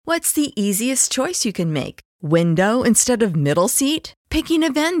What's the easiest choice you can make? Window instead of middle seat? Picking a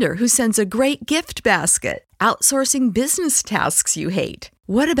vendor who sends a great gift basket? Outsourcing business tasks you hate?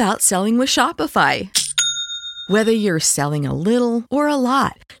 What about selling with Shopify? Whether you're selling a little or a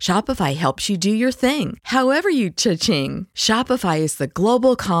lot, Shopify helps you do your thing, however you cha-ching. Shopify is the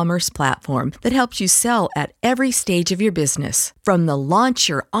global commerce platform that helps you sell at every stage of your business. From the launch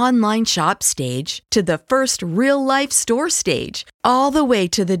your online shop stage to the first real-life store stage, all the way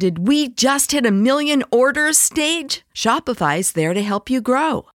to the did we just hit a million orders stage. Shopify's there to help you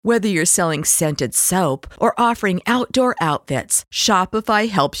grow. Whether you're selling scented soap or offering outdoor outfits, Shopify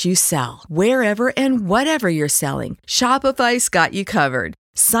helps you sell. Wherever and whatever you're selling, Shopify's got you covered.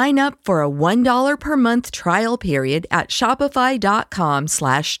 Sign up for a $1 per month trial period at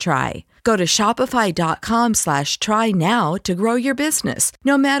shopify.com/try. Go to shopify.com/try now to grow your business,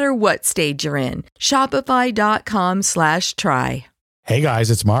 no matter what stage you're in. Shopify.com/try. Hey guys,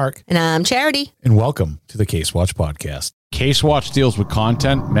 it's Mark. And I'm Charity. And welcome to the Case Watch Podcast. Case Watch deals with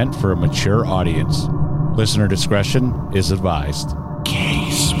content meant for a mature audience. Listener discretion is advised.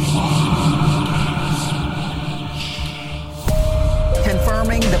 Case Watch.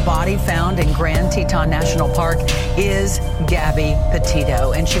 Confirming the body found in Grand Teton National Park is Gabby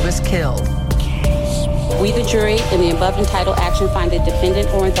Petito, and she was killed. We, the jury, in the above entitled action, find the defendant,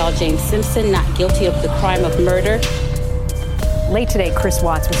 Orenthal James Simpson, not guilty of the crime of murder. Late today, Chris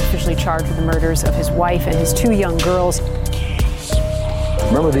Watts was officially charged with the murders of his wife and his 2 young girls.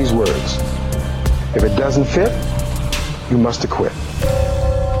 Remember these words. If it doesn't fit, you must acquit.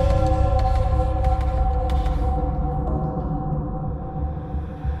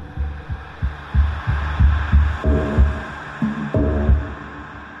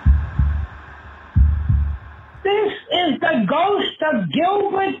 This is the ghost of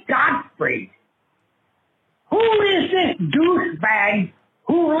Gilbert Gottfried. Who is this douchebag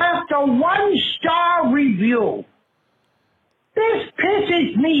who left a 1-star review? This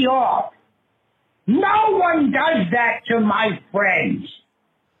pisses me off. No one does that to my friends.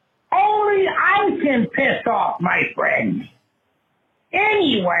 Only I can piss off my friends.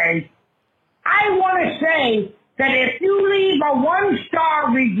 Anyway, I want to say that if you leave a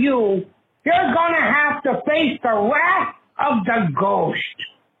 1-star review, you're going to have to face the wrath of the ghost.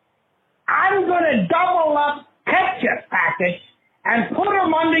 I'm going to double up ketchup packets and put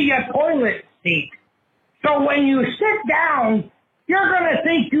them under your toilet seat. So when you sit down, you're going to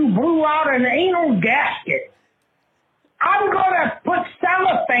think you blew out an anal gasket. I'm going to put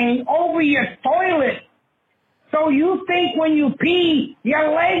cellophane over your toilet so you think when you pee,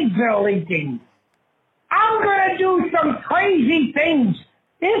 your legs are leaking. I'm going to do some crazy things.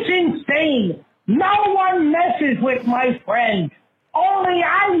 It's insane. No one messes with my friends. Only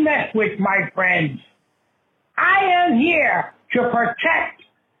I mess with my friends. I am here to protect.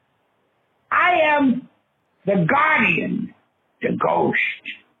 I am the guardian, the ghost.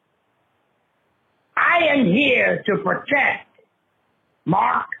 I am here to protect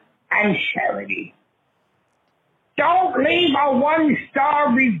Mark and Charity. Don't leave a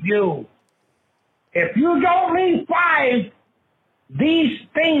 1-star review. If you don't leave 5, these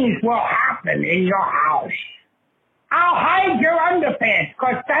things will happen in your house. I'll hide your underpants,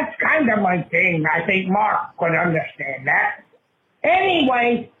 because that's kind of my thing. I think Mark could understand that.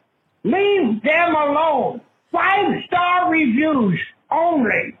 Anyway, leave them alone. 5-star reviews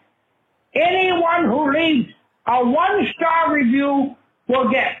only. Anyone who leaves a 1-star review will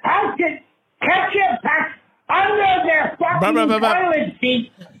get ketchup packed under their fucking toilet seat.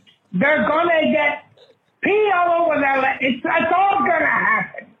 They're going to get pee all over their legs. It's all going to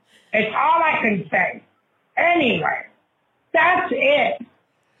happen. It's all I can say. Anyway, that's it.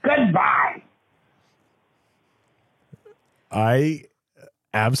 Goodbye. I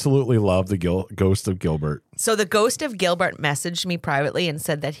absolutely love the ghost of Gilbert. So the ghost of Gilbert messaged me privately and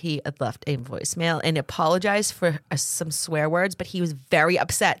said that he had left a voicemail and apologized for some swear words, but he was very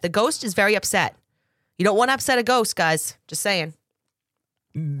upset. The ghost is very upset. You don't want to upset a ghost, guys. Just saying.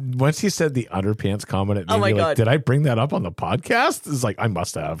 Once he said the underpants comment, it made Oh my me like, God. did I bring that up on the podcast? It's like, I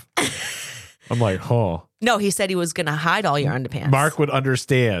must have. I'm like, oh. No, he said he was going to hide all your underpants. Mark would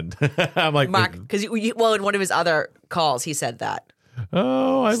understand. I'm like, Mark, because well, in one of his other calls, he said that.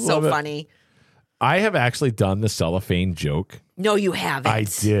 oh, I So love it. funny. I have actually done the cellophane joke. No, you haven't. I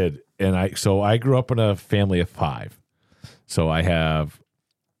did. And I grew up in a family of 5. So I have,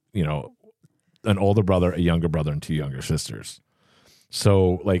 an older brother, a younger brother, and 2 younger sisters.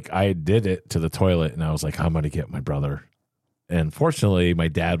 So like I did it to the toilet and I was like, I'm going to get my brother. And fortunately, my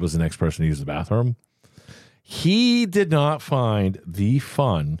dad was the next person to use the bathroom. He did not find the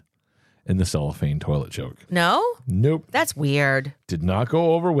fun in the cellophane toilet joke. No? Nope. That's weird. Did not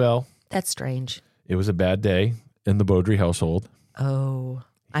go over well. That's strange. It was a bad day in the Beaudry household. Oh,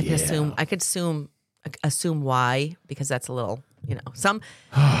 I could assume why, because that's a little,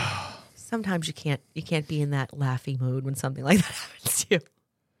 sometimes you can't be in that laughy mood when something like that happens to you.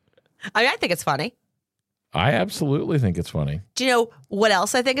 I mean, I think it's funny. I absolutely think it's funny. Do you know what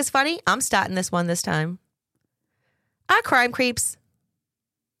else I think is funny? I'm starting this one this time. Our crime creeps.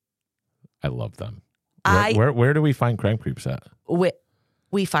 I love them. Where do we find crime creeps at?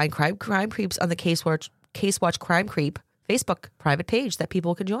 We find crime creeps on the Case Watch Crime Creep Facebook private page that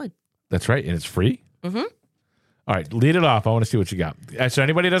people can join. That's right, and it's free? Mm-hmm. All right, lead it off. I want to see what you got. So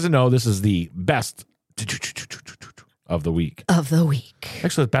anybody who doesn't know, this is the best of the week.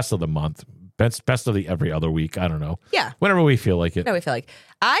 Actually, the best of the month. Best of the every other week. I don't know. Yeah. Whenever we feel like it.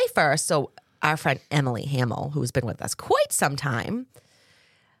 So our friend Emily Hamill, who's been with us quite some time,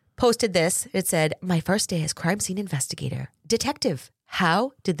 posted this. It said, "My first day as crime scene investigator. Detective,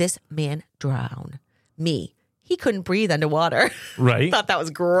 how did this man drown? Me. He couldn't breathe underwater." Right. Thought that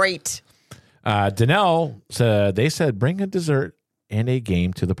was great. Danelle said, they said, bring a dessert and a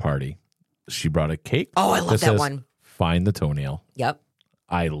game to the party. She brought a cake. Oh, I love that says, one. Find the toenail. Yep.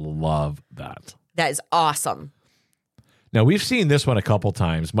 I love that. That is awesome. Now, we've seen this one a couple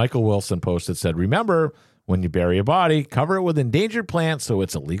times. Michael Wilson posted, said, remember, when you bury a body, cover it with endangered plants so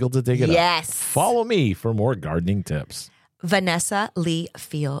it's illegal to dig it up. Yes. Follow me for more gardening tips. Vanessa Lee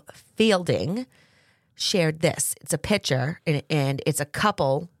Fielding shared this. It's a picture, and it's a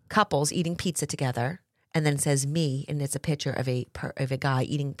couples eating pizza together, and then it says me, and it's a picture of a guy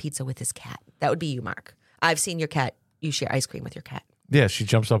eating pizza with his cat. That would be you, Mark. I've seen your cat. You share ice cream with your cat. Yeah, she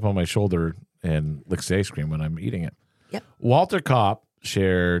jumps up on my shoulder and licks the ice cream when I'm eating it. Yep. Walter Kopp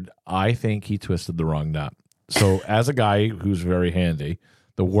shared, I think he twisted the wrong nut. So as a guy who's very handy,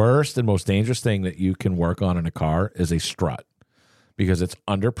 the worst and most dangerous thing that you can work on in a car is a strut because it's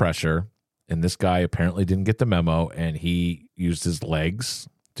under pressure. And this guy apparently didn't get the memo, and he used his legs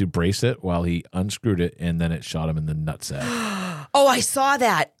to brace it while he unscrewed it, and then it shot him in the nutsack. Oh, I saw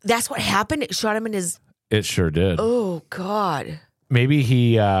that. That's what happened? It shot him in his... It sure did. Oh, God. Maybe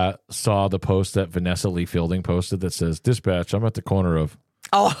he saw the post that Vanessa Lee Fielding posted that says, dispatch, I'm at the corner of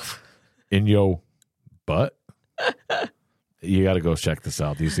in yo butt. You got to go check this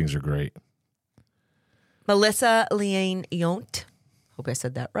out. These things are great. Melissa Leanne Yont. Hope I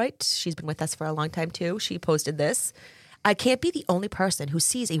said that right. She's been with us for a long time, too. She posted this. I can't be the only person who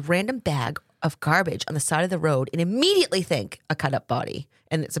sees a random bag of garbage on the side of the road and immediately think a cut-up body.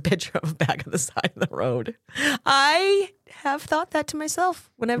 And it's a picture of a bag on the side of the road. I have thought that to myself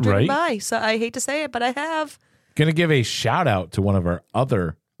when I've driven by. So I hate to say it, but I have. Going to give a shout out to one of our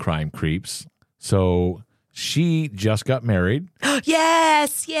other crime creeps. So she just got married.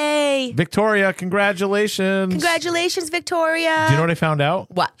 Yes. Yay. Victoria, congratulations. Congratulations, Victoria. Do you know what I found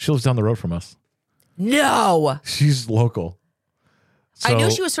out? What? She lives down the road from us. No. She's local. I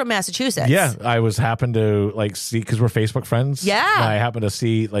knew she was from Massachusetts. Yeah, I happened to see because we're Facebook friends. Yeah, I happened to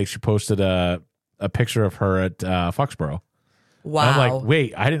see she posted a picture of her at Foxborough. Wow. And I'm like,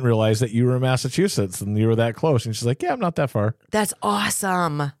 wait, I didn't realize that you were in Massachusetts and you were that close. And she's like, yeah, I'm not that far. That's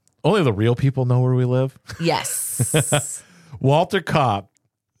awesome. Only the real people know where we live. Yes. Walter Kopp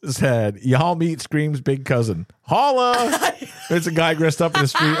said, y'all meet Scream's big cousin. Holla! There's a guy dressed up in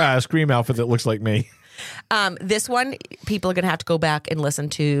a Scream outfit that looks like me. This one, people are going to have to go back and listen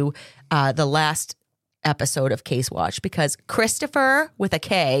to the last episode of Case Watch because Christopher with a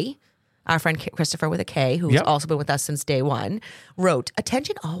K, our friend Christopher with a K, who's also been with us since day one, wrote,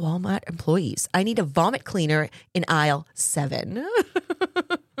 attention all Walmart employees. I need a vomit cleaner in aisle 7.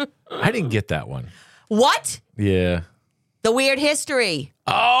 I didn't get that one. What? Yeah. The weird history.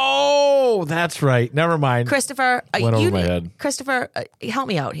 Oh, that's right. Never mind. Christopher. Went over my head. Christopher, help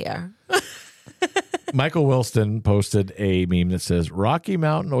me out here. Michael Wilston posted a meme that says, Rocky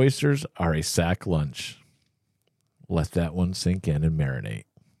Mountain oysters are a sack lunch. Let that one sink in and marinate.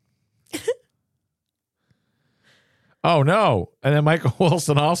 Oh, no. And then Michael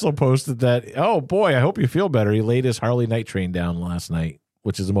Wilson also posted that, oh, boy, I hope you feel better. He laid his Harley Night Train down last night,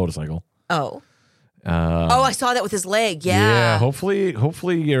 which is a motorcycle. Oh. I saw that with his leg. Yeah.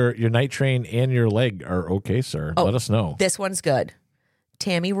 Hopefully your night train and your leg are okay, sir. Let us know. This one's good.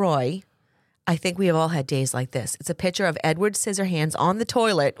 Tammy Roy. I think we have all had days like this. It's a picture of Edward Scissorhands on the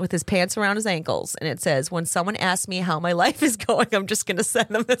toilet with his pants around his ankles. And it says, when someone asks me how my life is going, I'm just going to send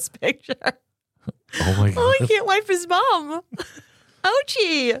them this picture. Oh, my God. Oh, he can't wipe his bum.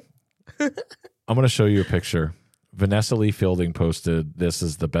 Ouchie. I'm going to show you a picture. Vanessa Lee Fielding posted, this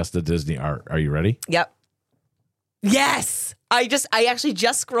is the best of Disney art. Are you ready? Yep. Yes. I actually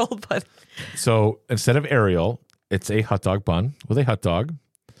just scrolled, but So instead of Ariel, it's a hot dog bun with a hot dog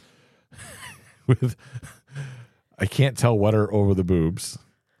with, I can't tell what are over the boobs,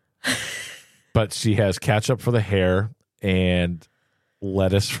 but she has ketchup for the hair and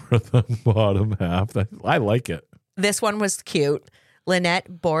lettuce for the bottom half. I like it. this one was cute.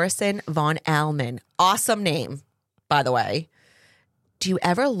 Lynette Borison von Alman. Awesome name, by the way. Do you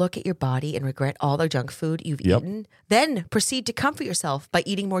ever look at your body and regret all the junk food you've eaten? Then proceed to comfort yourself by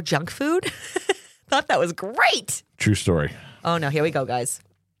eating more junk food? Thought that was great. True story. Oh, no. Here we go, guys.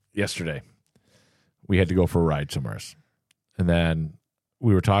 Yesterday, we had to go for a ride somewhere. And then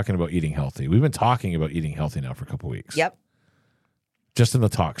we were talking about eating healthy. We've been talking about eating healthy now for a couple of weeks. Yep. Just in the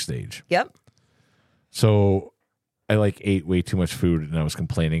talk stage. Yep. So I ate way too much food, and I was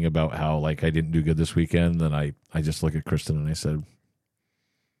complaining about how I didn't do good this weekend. And I just looked at Kristen and I said,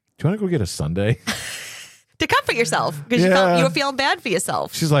 do you want to go get a sundae? To comfort yourself because you were feeling bad for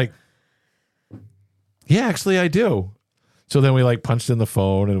yourself. She's like, yeah, actually I do. So then we punched in the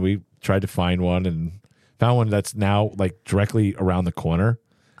phone and we tried to find one and found one that's now directly around the corner.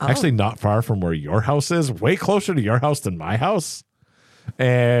 Oh. Actually not far from where your house is, way closer to your house than my house.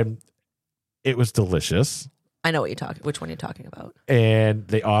 And it was delicious. I know which one you're talking about. And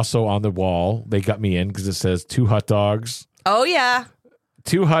they also on the wall, they got me in because it says 2 hot dogs. Oh, yeah.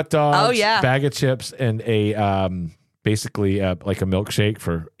 2 hot dogs, Oh, yeah. bag of chips, and a basically a milkshake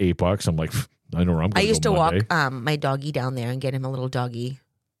for $8. I'm like, I know where I'm going. I used to Monday. walk my doggy down there and get him a little doggy.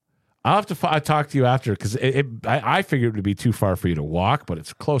 I'll have to talk to you after because I figured it would be too far for you to walk, but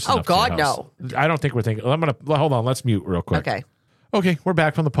it's close enough. God, to your house. no. I don't think we're thinking. Hold on. Let's mute real quick. Okay, we're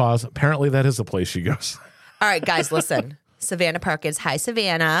back from the pause. Apparently, that is the place she goes. All right, guys, listen. Savannah Perkins. Hi,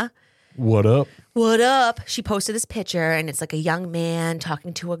 Savannah. What up? What up? She posted this picture, and it's a young man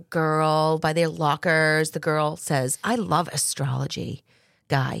talking to a girl by their lockers. The girl says, I love astrology.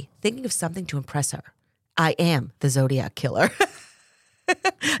 Guy, thinking of something to impress her. I am the Zodiac Killer.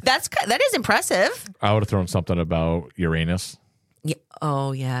 That is impressive. I would have thrown something about Uranus. Yeah.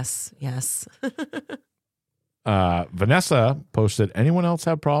 Oh, yes. Yes. Vanessa posted, anyone else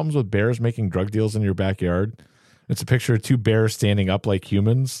have problems with bears making drug deals in your backyard? It's a picture of 2 bears standing up like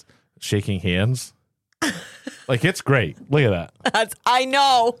humans, shaking hands. It's great. Look at that. I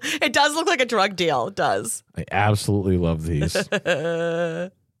know. It does look like a drug deal. It does. I absolutely love these. Oh,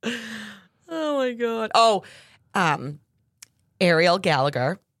 my God. Oh, Ariel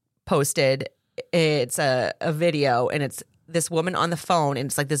Gallagher posted, it's a video, and it's this woman on the phone, and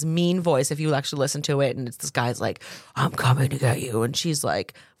it's this mean voice if you actually listen to it, and it's this guy's like, I'm coming to get you, and she's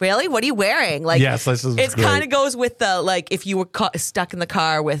like, really? What are you wearing? Yes, this is it great. kind of goes with the if you were stuck in the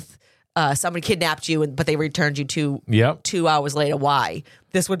car with somebody kidnapped you, but they returned you 2 hours later. Why?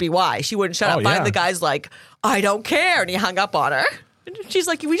 This would be why. She wouldn't shut up. Finally, the guy's like, I don't care, and he hung up on her. And she's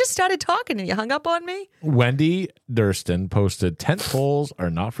like, we just started talking and you hung up on me? Wendy Durston posted, tent poles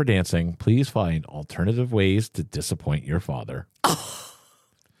are not for dancing. Please find alternative ways to disappoint your father. Oh.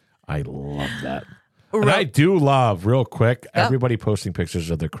 I love that. And I do love, real quick, everybody posting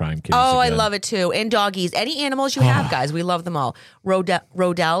pictures of their crime kitties. Oh, again. I love it too. And doggies. Any animals you have, guys. We love them all.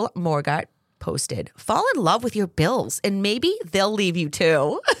 Rodell Morgart posted, fall in love with your bills and maybe they'll leave you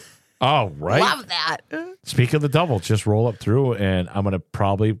too. Oh, right. Love that. Speak of the devil, just roll up through, and I'm going to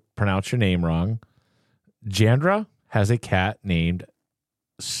probably pronounce your name wrong. Jandra has a cat named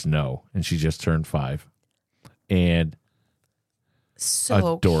Snow, and she just turned 5. And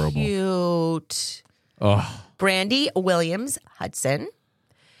so adorable. Cute. Oh. Brandy Williams Hudson.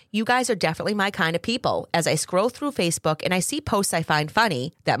 You guys are definitely my kind of people. As I scroll through Facebook and I see posts I find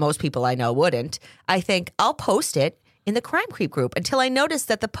funny that most people I know wouldn't, I think I'll post it in the Crime Creep group until I notice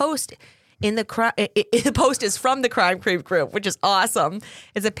that the post in the post is from the Crime Creep group, which is awesome.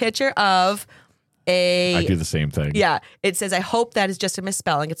 It's a picture of I do the same thing. Yeah. It says, I hope that is just a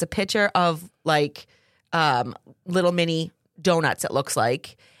misspelling. It's a picture of little mini donuts, it looks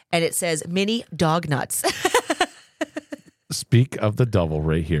like. And it says mini dog nuts. Speak of the devil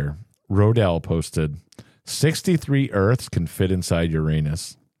right here. Rodell posted, 63 Earths can fit inside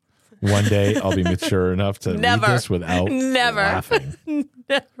Uranus. One day I'll be mature enough to read this without laughing.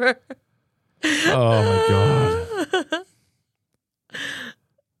 Never. Oh, my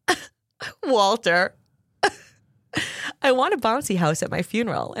God. Walter, I want a bouncy house at my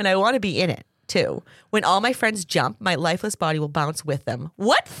funeral, and I want to be in it, too. When all my friends jump, my lifeless body will bounce with them.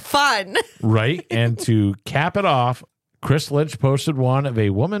 What fun! Right? And to cap it off, Chris Lynch posted one of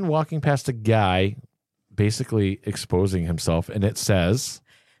a woman walking past a guy basically exposing himself, and it says,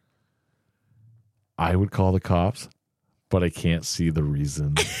 I would call the cops, but I can't see the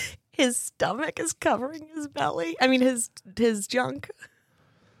reason. his stomach is covering his belly. I mean, his junk.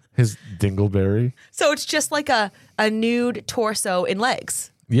 His dingleberry. So it's just like a nude torso and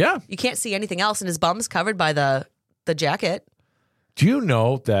legs. Yeah. You can't see anything else, and his bum's covered by the jacket. Do you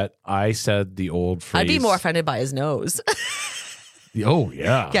know that I said the old phrase? I'd be more offended by his nose. Oh,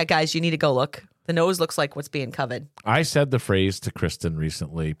 yeah. Yeah, guys, you need to go look. The nose looks like what's being covered. I said the phrase to Kristen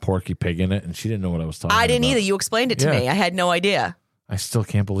recently, Porky Pig in it, and she didn't know what I was talking about. I didn't either. You explained it to me. I had no idea. I still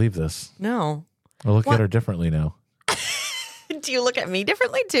can't believe this. No. I look at her differently now. Do you look at me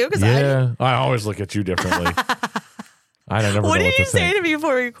differently too? Because I always look at you differently. I never know what what did to you say think. to me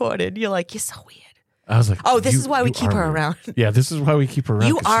before we recorded? You're like, you're so weird. I was like, oh, this is why we keep her weird. around. Yeah, this is why we keep her around.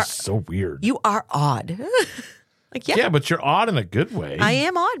 You 'cause are she's so weird. You are odd. Like, Yeah, but you're odd in a good way. I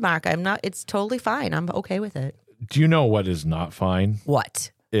am odd, Mark. I'm not. It's totally fine. I'm okay with it. Do you know what is not fine?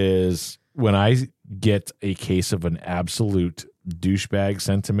 What? Is when I get a case of an absolute douchebag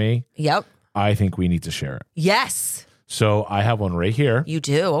sent to me. Yep. I think we need to share it. Yes. So I have one right here. You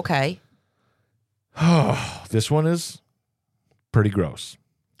do? Okay. This one is pretty gross.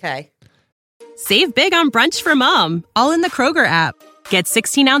 Okay. Save big on brunch for mom, all in the Kroger app. Get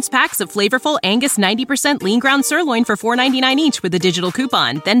 16-ounce packs of flavorful Angus 90% lean ground sirloin for $4.99 each with a digital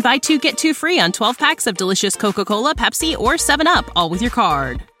coupon. Then buy 2, get 2 free on 12 packs of delicious Coca-Cola, Pepsi, or 7-Up, all with your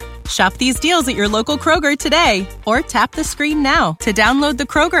card. Shop these deals at your local Kroger today, or tap the screen now to download the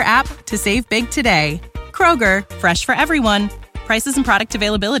Kroger app to save big today. Kroger, fresh for everyone. Prices and product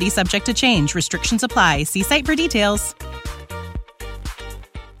availability subject to change. Restrictions apply. See site for details.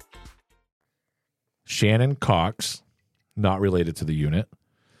 Shannon Cox, not related to the unit,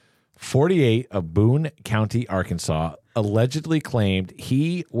 48 of Boone County, Arkansas, allegedly claimed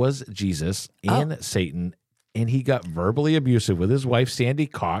he was Jesus and Satan, and he got verbally abusive with his wife, Sandy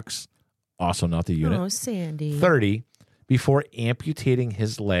Cox, also not the unit, Oh, Sandy. 30, before amputating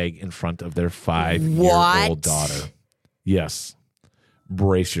his leg in front of their 5-year-old What? daughter. Yes.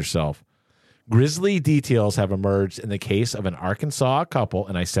 Brace yourself. Grisly details have emerged in the case of an Arkansas couple,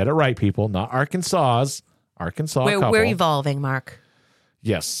 and I said it right, people, not Arkansas couple. We're evolving, Mark.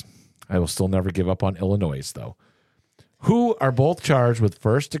 Yes. I will still never give up on Illinois, though. Who are both charged with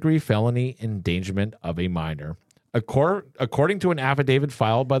first-degree felony endangerment of a minor. According to an affidavit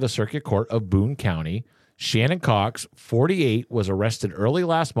filed by the Circuit Court of Boone County, Shannon Cox, 48, was arrested early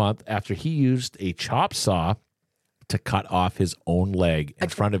last month after he used a chop saw to cut off his own leg in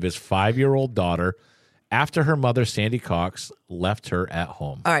front of his 5-year-old daughter after her mother, Sandy Cox, left her at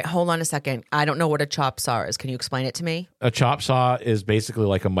home. All right, hold on a second. I don't know what a chop saw is. Can you explain it to me? A chop saw is basically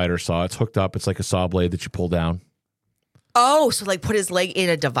like a miter saw. It's hooked up. It's like a saw blade that you pull down. Oh, so like put his leg in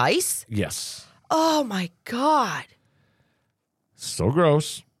a device? Yes. Oh, my God. So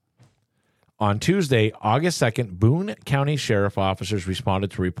gross. On Tuesday, August 2nd, Boone County Sheriff officers responded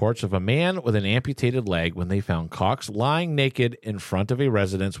to reports of a man with an amputated leg when they found Cox lying naked in front of a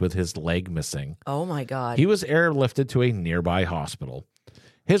residence with his leg missing. Oh, my God. He was airlifted to a nearby hospital.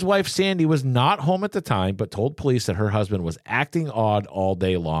 His wife, Sandy, was not home at the time, but told police that her husband was acting odd all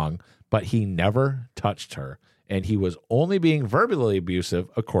day long, but he never touched her. And he was only being verbally abusive,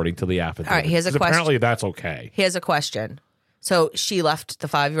 according to the affidavit. All right, here's a 'Cause question. Apparently, that's okay. Here's a question. So she left the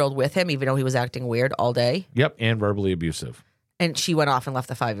 5-year-old with him, even though he was acting weird all day? Yep, and verbally abusive. And she went off and left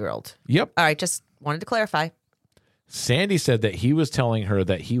the 5-year-old? Yep. All right, just wanted to clarify. Sandy said that he was telling her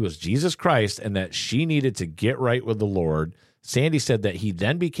that he was Jesus Christ and that she needed to get right with the Lord. Sandy said that he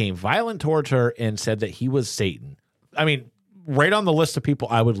then became violent towards her and said that he was Satan. I mean, right on the list of people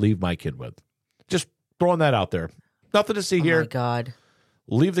I would leave my kid with. Just throwing that out there. Nothing to see here. Oh, my God.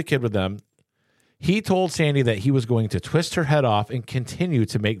 Leave the kid with them. He told Sandy that he was going to twist her head off and continue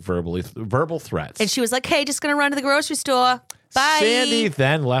to make verbal threats. And she was like, hey, just going to run to the grocery store. Bye. Sandy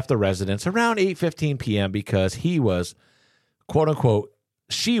then left the residence around 8:15 p.m. because he was, quote unquote,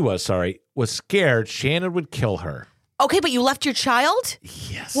 was scared Shannon would kill her. Okay, but you left your child?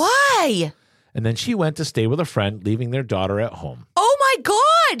 Yes. Why? And then she went to stay with a friend, leaving their daughter at home. Oh, my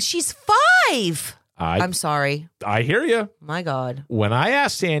God. She's 5. I'm sorry. I hear you. My God. When I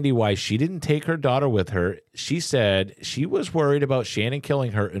asked Sandy why she didn't take her daughter with her, she said she was worried about Shannon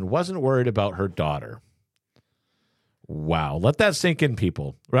killing her and wasn't worried about her daughter. Wow. Let that sink in,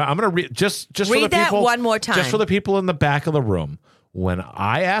 people. I'm going to read just read for the that people, one more time. Just for the people in the back of the room. When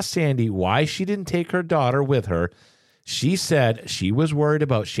I asked Sandy why she didn't take her daughter with her, she said she was worried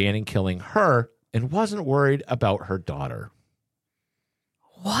about Shannon killing her and wasn't worried about her daughter.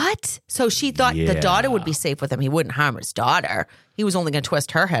 What? So she thought the daughter would be safe with him. He wouldn't harm his daughter. He was only going to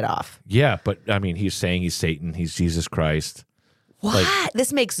twist her head off. Yeah, but I mean, he's saying he's Satan. He's Jesus Christ. What?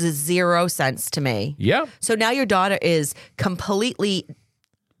 This makes zero sense to me. Yeah. So now your daughter is completely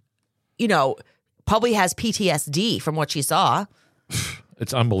probably has PTSD from what she saw.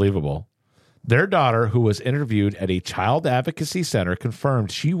 It's unbelievable. Their daughter, who was interviewed at a child advocacy center,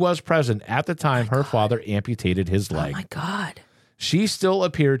 confirmed she was present at the time her father amputated his leg. Oh, my God. She still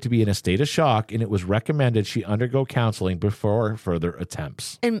appeared to be in a state of shock, and it was recommended she undergo counseling before further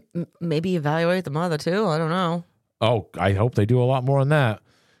attempts. And maybe evaluate the mother, too. I don't know. Oh, I hope they do a lot more on that.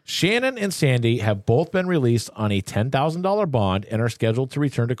 Shannon and Sandy have both been released on a $10,000 bond and are scheduled to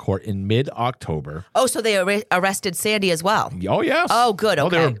return to court in mid-October. Oh, so they arrested Sandy as well? Oh, yes. Oh, good. Okay. Oh,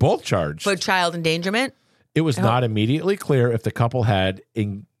 they were both charged. For child endangerment? It was not immediately clear if the couple had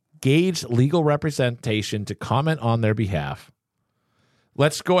engaged legal representation to comment on their behalf.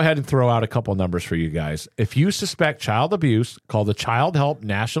 Let's go ahead and throw out a couple numbers for you guys. If you suspect child abuse, call the Child Help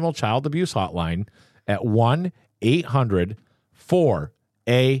National Child Abuse Hotline at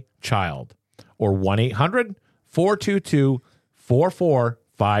 1-800-4-A-CHILD or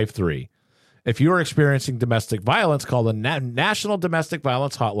 1-800-422-4453. If you are experiencing domestic violence, call the National Domestic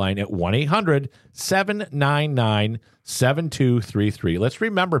Violence Hotline at 1-800-799-7233. Let's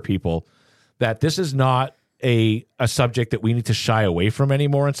remember, people, that this is not a subject that we need to shy away from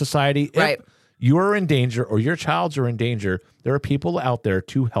anymore in society. Right. If you are in danger or your child's are in danger, there are people out there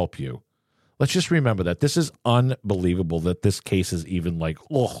to help you. Let's just remember that. This is unbelievable that this case is even like,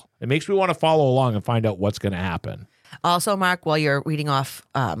 oh, it makes me want to follow along and find out what's going to happen. Also, Mark, while you're reading off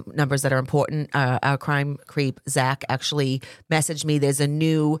numbers that are important, our crime creep, Zach, actually messaged me. There's a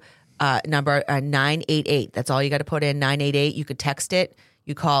new number, 988. That's all you got to put in, 988. You could text it,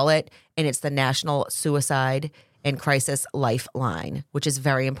 you call it, and it's the National Suicide and Crisis Lifeline, which is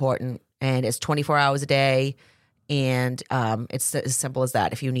very important. And it's 24 hours a day. And it's as simple as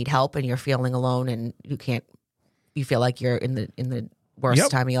that. If you need help and you're feeling alone and you feel like you're in the worst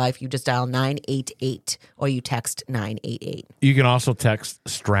time of your life, you just dial 988 or you text 988. You can also text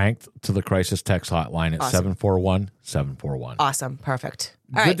STRENGTH to the crisis text hotline at 741-741. Awesome. Perfect.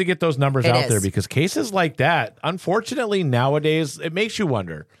 Good to get those numbers out there, because cases like that, unfortunately, nowadays, it makes you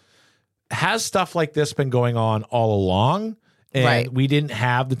wonder, has stuff like this been going on all along? And we didn't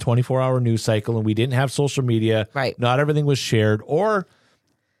have the 24-hour news cycle, and we didn't have social media. Right. Not everything was shared. Or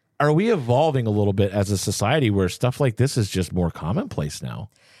are we evolving a little bit as a society where stuff like this is just more commonplace now?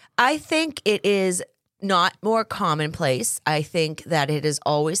 I think it is not more commonplace. I think that it has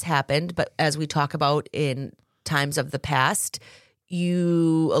always happened. But as we talk about in times of the past,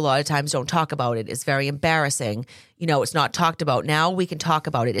 you a lot of times don't talk about it. It's very embarrassing. It's not talked about. Now we can talk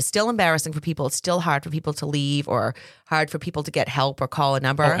about it. It's still embarrassing for people. It's still hard for people to leave or hard for people to get help or call a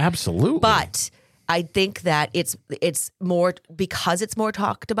number. Oh, absolutely. But I think that it's more, because it's more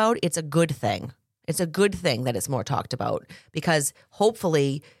talked about, it's a good thing. It's a good thing that it's more talked about, because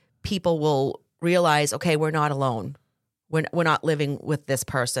hopefully people will realize, okay, we're not alone. We're not living with this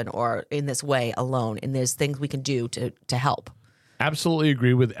person or in this way alone. And there's things we can do to help. Absolutely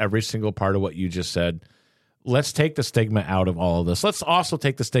agree with every single part of what you just said. Let's take the stigma out of all of this. Let's also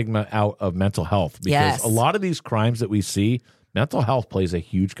take the stigma out of mental health, because a lot of these crimes that we see, mental health plays a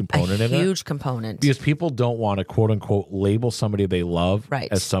huge component in it. A huge component. Because people don't want to, quote unquote, label somebody they love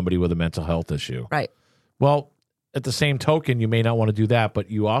as somebody with a mental health issue. Right. Well, at the same token, you may not want to do that,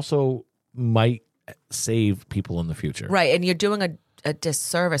 but you also might save people in the future. Right. And you're doing a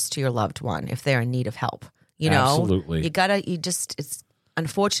disservice to your loved one if they're in need of help. Absolutely. It's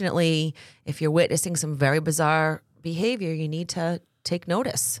unfortunately, if you're witnessing some very bizarre behavior, you need to take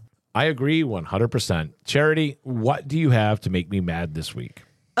notice. I agree 100%. Charity, what do you have to make me mad this week?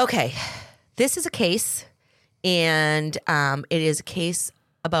 Okay. This is a case, and it is a case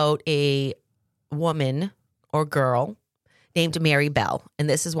about a woman or girl named Mary Bell. And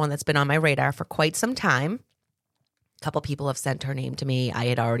this is one that's been on my radar for quite some time. A couple people have sent her name to me. I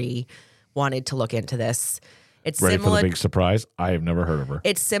had already wanted to look into this. It's ready similar, for the big surprise? I have never heard of her.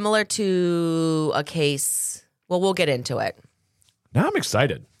 It's similar to a case. Well, we'll get into it. Now I'm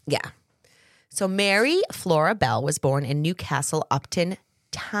excited. Yeah. So Mary Flora Bell was born in Newcastle upon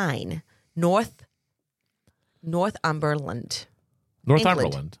Tyne, Northumberland.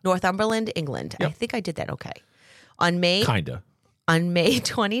 Northumberland, England. Yep. I think I did that okay. On May 26th,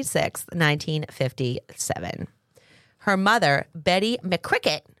 1957. Her mother, Betty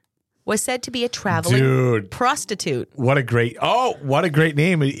McCricket, was said to be a traveling prostitute. What a great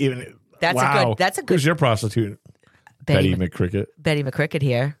name. Even That's a good. Who's your prostitute? Betty McCricket. Betty McCricket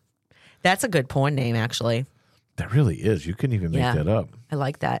here. That's a good porn name, actually. That really is. You couldn't even make that up. I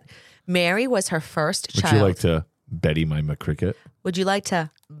like that. Mary was her first child. Would you like to Betty my McCricket? Would you like to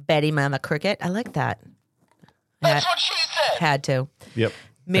Betty my McCricket? I like that. That's what she said. Had to. Yep.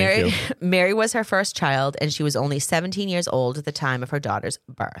 Mary was her first child, and she was only 17 years old at the time of her daughter's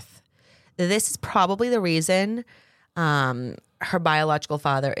birth. This is probably the reason her biological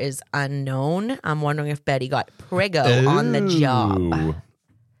father is unknown. I'm wondering if Betty got prego on the job.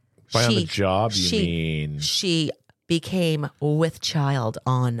 By on the job, you mean? She became with child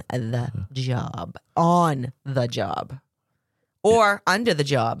on the job. On the job. Or under the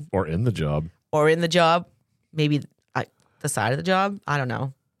job. Or in the job. Or in the job. Maybe the side of the job. I don't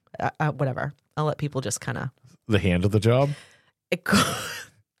know. Whatever. I'll let people just kind of. The hand of the job?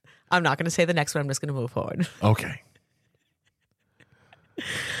 I'm not going to say the next one. I'm just going to move forward. Okay.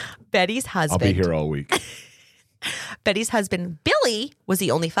 Betty's husband. I'll be here all week. Betty's husband, Billy, was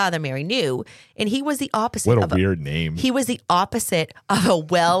the only father Mary knew, and he was the opposite. What a weird name. He was the opposite of a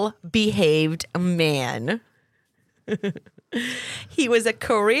well-behaved man. He was a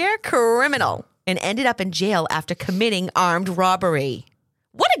career criminal and ended up in jail after committing armed robbery.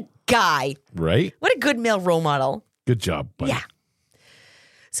 What a guy. Right? What a good male role model. Good job, buddy. Yeah.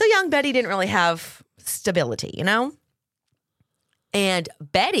 So young Betty didn't really have stability, you know? And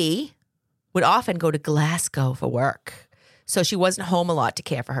Betty would often go to Glasgow for work. So she wasn't home a lot to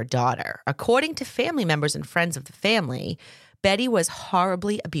care for her daughter. According to family members and friends of the family, Betty was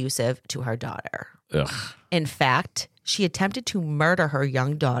horribly abusive to her daughter. Ugh. In fact, she attempted to murder her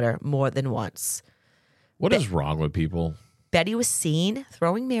young daughter more than once. What is wrong with people? Betty was seen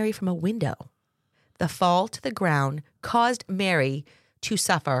throwing Mary from a window. The fall to the ground caused Mary to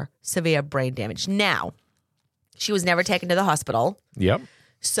suffer severe brain damage. Now, she was never taken to the hospital. Yep.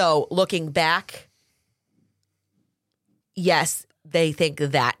 So looking back, yes, they think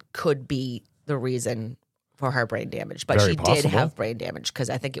that could be the reason for her brain damage. But Very she possible. did have brain damage because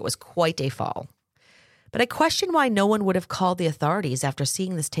I think it was quite a fall. But I question why no one would have called the authorities after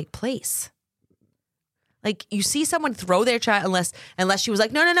seeing this take place. Like, you see someone throw their child, unless she was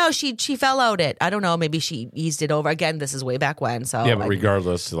like, no, she fell out it. I don't know, maybe she eased it over. Again, this is way back when. So yeah, but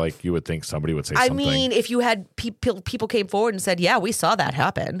regardless, like, you would think somebody would say something. I mean, if you had people came forward and said, yeah, we saw that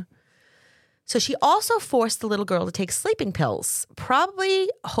happen. So she also forced the little girl to take sleeping pills, probably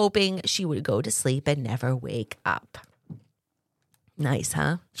hoping she would go to sleep and never wake up. Nice,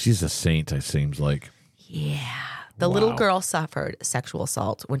 huh? She's a saint, it seems like. Yeah. The little girl suffered sexual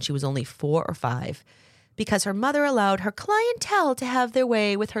assault when she was only 4 or 5 because her mother allowed her clientele to have their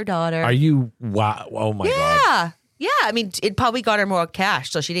way with her daughter. Are you? Wow. Oh, my God. Yeah. I mean, it probably got her more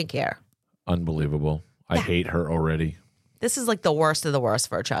cash, so she didn't care. Unbelievable. I hate her already. This is like the worst of the worst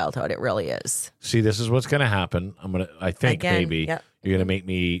for a childhood. It really is. See, this is what's going to happen. I think maybe you're going to make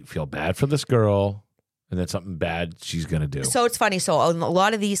me feel bad for this girl, and then something bad she's going to do. So it's funny. So in a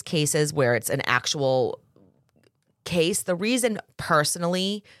lot of these cases where it's an actual case, the reason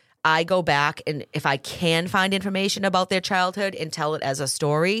personally I go back and if I can find information about their childhood and tell it as a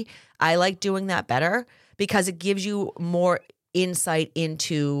story, I like doing that better because it gives you more insight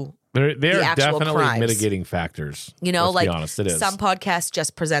into They're the actual definitely crimes. Mitigating factors. You know, Let's like be honest, it is. Some podcasts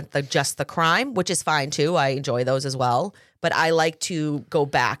just present just the crime, which is fine too. I enjoy those as well. But I like to go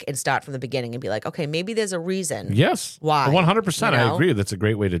back and start from the beginning and be like, okay, maybe there's a reason. Yes. Why? 100%. You know? I agree. That's a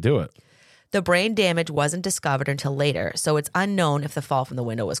great way to do it. The brain damage wasn't discovered until later, so it's unknown if the fall from the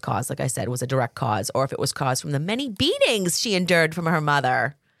window was caused, like I said, was a direct cause, or if it was caused from the many beatings she endured from her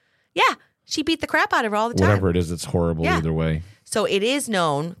mother. Yeah, she beat the crap out of her all the time. Whatever it is, it's horrible either way. So it is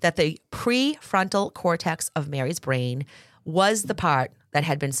known that the prefrontal cortex of Mary's brain was the part that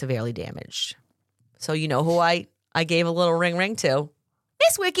had been severely damaged. So you know who I gave a little ring to?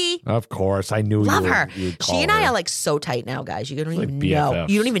 Miss Wiki. Of course. I knew Love you her. You'd call She and I her. are like so tight now, guys. You don't even know. BFFs.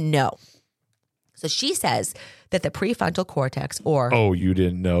 You don't even know. So she says that the prefrontal cortex, Oh, you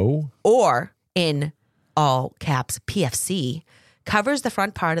didn't know? or in all caps, PFC, covers the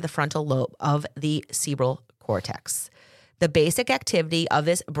front part of the frontal lobe of the cerebral cortex. The basic activity of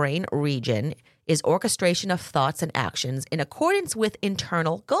this brain region is orchestration of thoughts and actions in accordance with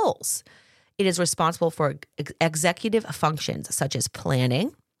internal goals. It is responsible for executive functions such as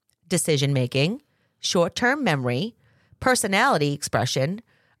planning, decision-making, short-term memory, personality expression,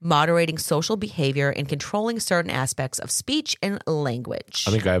 moderating social behavior, and controlling certain aspects of speech and language.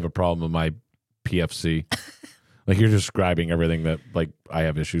 I think I have a problem with my PFC. Like you're describing everything that like I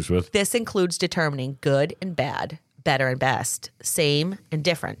have issues with. This includes determining good and bad, better and best, same and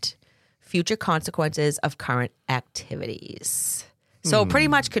different, future consequences of current activities. So it pretty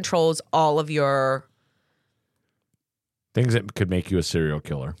much controls all of your... Things that could make you a serial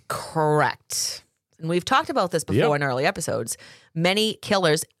killer. Correct. And we've talked about this before in early episodes. Many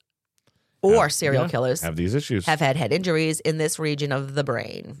killers or serial killers have these issues. have had head injuries in this region of the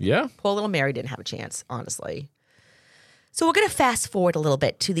brain. Yeah. Poor little Mary didn't have a chance, honestly. So we're going to fast forward a little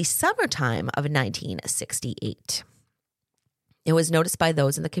bit to the summertime of 1968. It was noticed by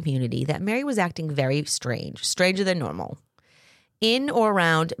those in the community that Mary was acting very strange, stranger than normal. In or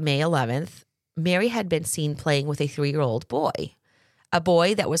around May 11th, Mary had been seen playing with a 3-year-old boy, a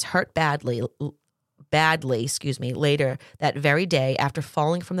boy that was hurt badly, later that very day after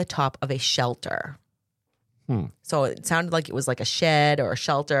falling from the top of a shelter. So it sounded like it was like a shed or a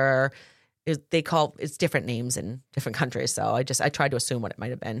shelter. It's different names in different countries. So I tried to assume what it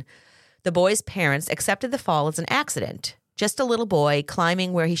might have been. The boy's parents accepted the fall as an accident. Just a little boy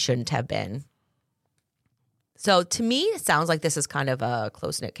climbing where he shouldn't have been. So to me, it sounds like this is kind of a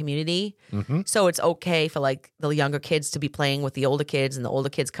close-knit community. Mm-hmm. So it's okay for like the younger kids to be playing with the older kids, and the older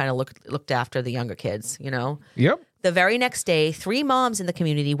kids kind of looked after the younger kids, you know? Yep. The very next day, 3 moms in the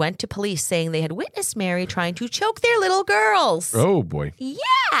community went to police saying they had witnessed Mary trying to choke their little girls. Oh, boy.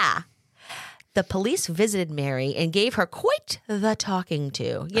 Yeah. The police visited Mary and gave her quite the talking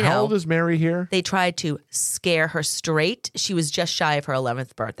to. How old is Mary here? They tried to scare her straight. She was just shy of her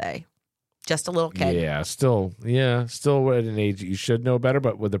 11th birthday. Just a little kid. Yeah, still at an age you should know better,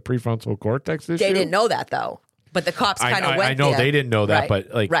 but with the prefrontal cortex issue? They didn't know that, though. But the cops kind of went there. I know they didn't know that, right.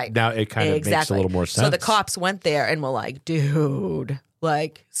 but now it kind of makes a little more sense. So the cops went there and were like, dude,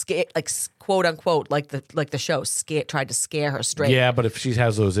 like, quote unquote, like the show, tried to scare her straight. Yeah, but if she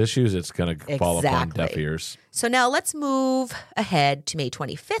has those issues, it's going to fall upon deaf ears. So now let's move ahead to May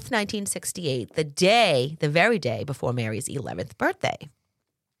 25th, 1968, the very day before Mary's 11th birthday.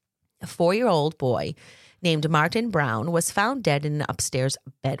 A 4-year-old boy named Martin Brown was found dead in an upstairs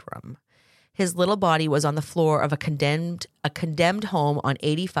bedroom. His little body was on the floor of a condemned home on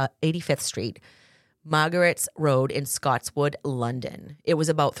 85th Street, Margaret's Road in Scotswood, London. It was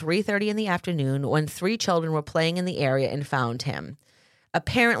about 3:30 in the afternoon when 3 children were playing in the area and found him.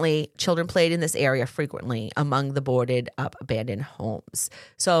 Apparently, children played in this area frequently among the boarded up abandoned homes.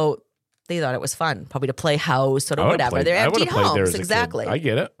 So they thought it was fun, probably to play house or whatever. They're empty homes, exactly. I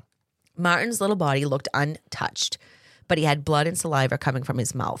get it. Martin's little body looked untouched, but he had blood and saliva coming from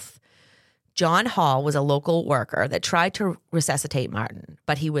his mouth. John Hall was a local worker that tried to resuscitate Martin,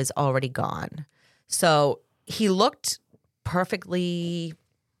 but he was already gone. So he looked perfectly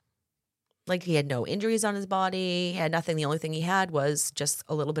like he had no injuries on his body, had nothing. The only thing he had was just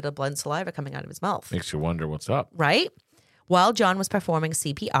a little bit of blood and saliva coming out of his mouth. Makes you wonder what's up. Right? While John was performing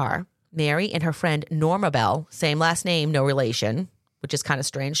CPR, Mary and her friend Norma Bell, same last name, no relation, which is kind of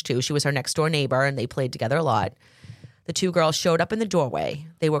strange too. She was her next door neighbor and they played together a lot. The 2 girls showed up in the doorway.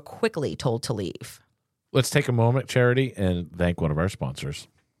 They were quickly told to leave. Let's take a moment, Charity, and thank one of our sponsors.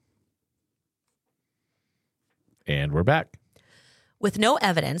 And we're back. With no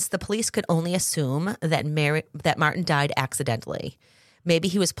evidence, the police could only assume that Martin died accidentally. Maybe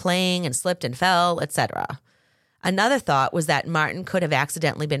he was playing and slipped and fell, etc. Another thought was that Martin could have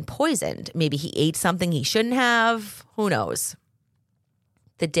accidentally been poisoned. Maybe he ate something he shouldn't have. Who knows?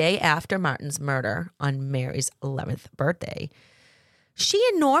 The day after Martin's murder on Mary's 11th birthday, she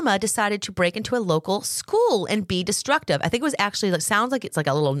and Norma decided to break into a local school and be destructive. I think it was actually, sounds like it's like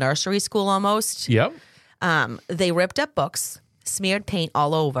a little nursery school almost. Yep. They ripped up books, smeared paint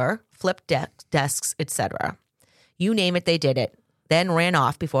all over, flipped desks, etc. You name it, they did it, then ran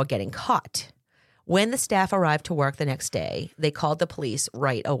off before getting caught. When the staff arrived to work the next day, they called the police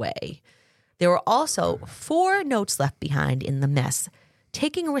right away. There were also 4 notes left behind in the mess,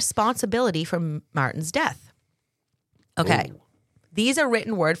 taking responsibility for Martin's death. Okay. Ooh. These are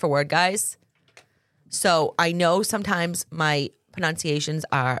written word for word, guys. So I know sometimes my pronunciations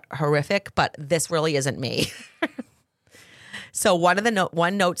are horrific, but this really isn't me. So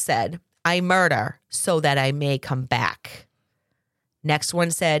one note said, "I murder so that I may come back." Next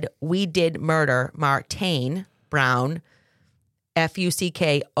one said, "We did murder Martin Brown,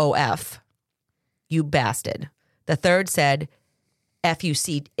 Fuckof, you bastard." The third said,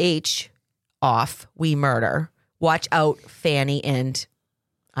 Fuch off, we murder. Watch out, Fanny and,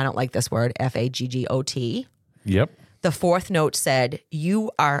 I don't like this word, Faggot. Yep. The fourth note said, "You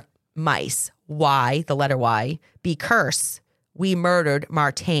are mice. Y, the letter Y, be curse. We murdered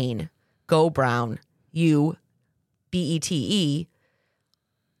Martin. Go Brown. You, Bete.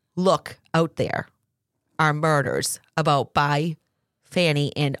 Look out there. Our murders about by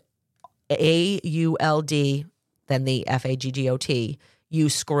Fanny and AULD, then the Faggot, you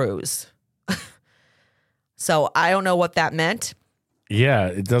screws." So I don't know what that meant. Yeah,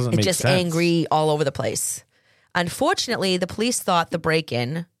 it doesn't make sense. It's just angry all over the place. Unfortunately, the police thought the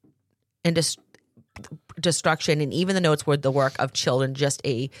break-in and destruction and even the notes were the work of children, just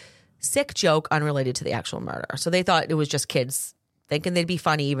a sick joke unrelated to the actual murder. So they thought it was just kids thinking they'd be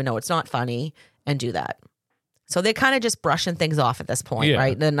funny even though it's not funny and do that. So they're kind of just brushing things off at this point,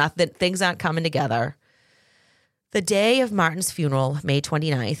 right? Things aren't coming together. The day of Martin's funeral, May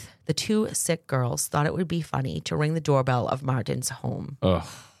 29th, the two sick girls thought it would be funny to ring the doorbell of Martin's home. Ugh.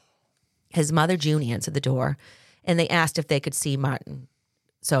 His mother, June, answered the door, and they asked if they could see Martin.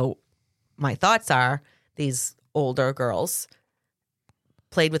 So my thoughts are these older girls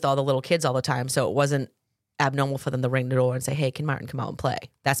played with all the little kids all the time, so it wasn't abnormal for them to ring the door and say, hey, can Martin come out and play?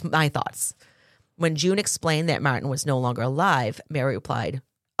 That's my thoughts. When June explained that Martin was no longer alive, Mary replied,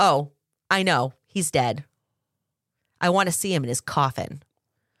 oh, I know, he's dead. I want to see him in his coffin.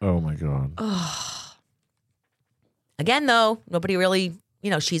 Oh, my God. Again, though, nobody really,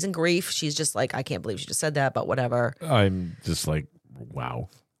 she's in grief. She's just like, I can't believe she just said that, but whatever. I'm just like, wow.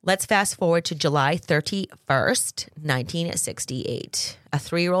 Let's fast forward to July 31st, 1968. A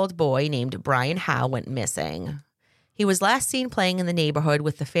 3-year-old boy named Brian Howe went missing. He was last seen playing in the neighborhood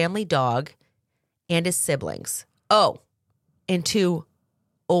with the family dog and his siblings. Oh, and 2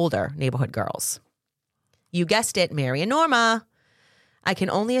 older neighborhood girls. You guessed it, Mary and Norma. I can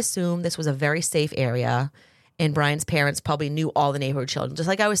only assume this was a very safe area, and Brian's parents probably knew all the neighborhood children, just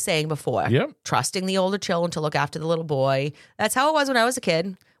like I was saying before. Yep. Trusting the older children to look after the little boy. That's how it was when I was a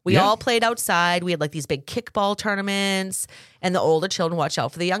kid. We all played outside. We had like these big kickball tournaments, and the older children watched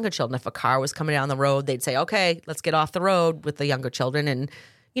out for the younger children. If a car was coming down the road, they'd say, okay, let's get off the road with the younger children. And,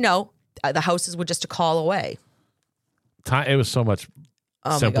 the houses were just a call away. It was so much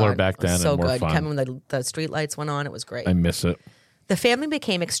simpler back then so and more good. fun. Coming when the street lights went on, it was great. I miss it. The family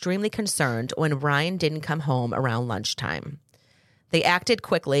became extremely concerned when Brian didn't come home around lunchtime. They acted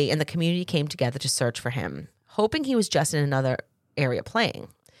quickly, and the community came together to search for him, hoping he was just in another area playing.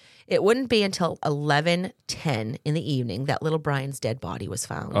 It wouldn't be until 11:10 in the evening that little Brian's dead body was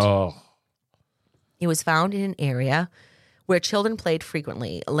found. Oh. He was found in an area where children played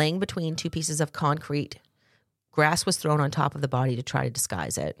frequently, laying between 2 pieces of concrete. Grass was thrown on top of the body to try to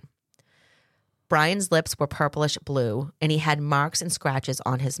disguise it. Brian's lips were purplish blue, and he had marks and scratches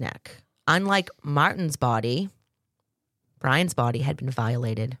on his neck. Unlike Martin's body, Brian's body had been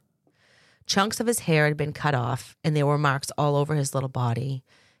violated. Chunks of his hair had been cut off, and there were marks all over his little body.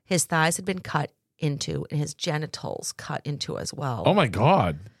 His thighs had been cut into, and his genitals cut into as well. Oh, my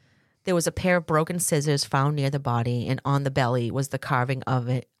God. There was a pair of broken scissors found near the body, and on the belly was the carving of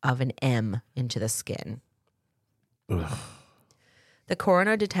an M into the skin. Ugh. The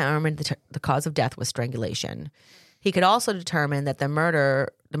coroner determined the cause of death was strangulation. He could also determine that the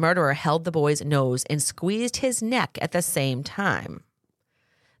murderer held the boy's nose and squeezed his neck at the same time.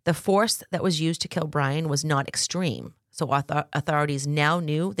 The force that was used to kill Brian was not extreme, so authorities now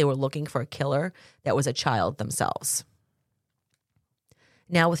knew they were looking for a killer that was a child themselves.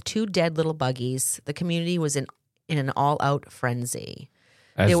 Now, with 2 dead little buggies, the community was in an all-out frenzy.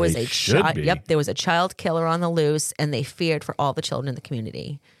 As there was they a should be. There was a child killer on the loose, and they feared for all the children in the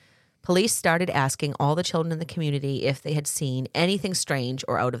community. Police started asking all the children in the community if they had seen anything strange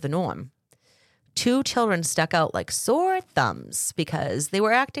or out of the norm. 2 children stuck out like sore thumbs because they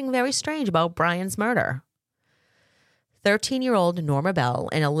were acting very strange about Brian's murder. 13-year-old Norma Bell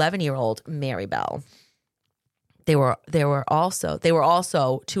and 11-year-old Mary Bell. They were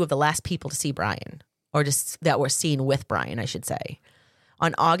also 2 of the last people to see Brian, or just that were seen with Brian, I should say.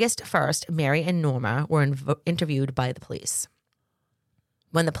 On August 1st, Mary and Norma were interviewed by the police.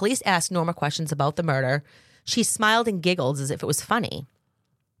 When the police asked Norma questions about the murder, she smiled and giggled as if it was funny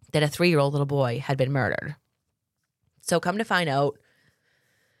that a 3-year-old little boy had been murdered. So come to find out,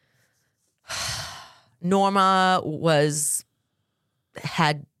 Norma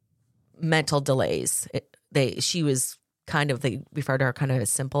had mental delays. She was they referred to her kind of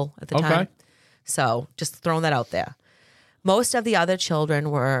as simple at the time. So just throwing that out there. Most of the other children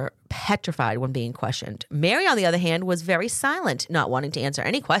were petrified when being questioned. Mary, on the other hand, was very silent, not wanting to answer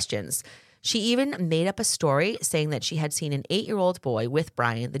any questions. She even made up a story saying that she had seen an 8-year-old boy with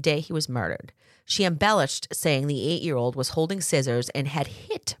Brian the day he was murdered. She embellished, saying the 8-year-old was holding scissors and had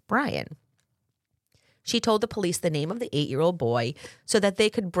hit Brian. She told the police the name of the 8-year-old boy so that they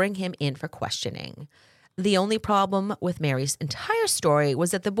could bring him in for questioning. The only problem with Mary's entire story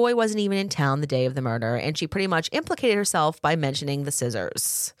was that the boy wasn't even in town the day of the murder, and she pretty much implicated herself by mentioning the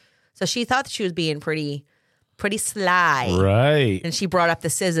scissors. So she thought that she was being pretty sly. Right. And she brought up the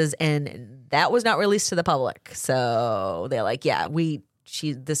scissors, and that was not released to the public. So they're like, yeah,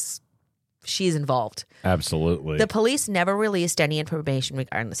 she's involved. Absolutely. The police never released any information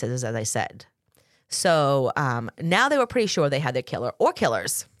regarding the scissors, as I said. So now they were pretty sure they had their killer or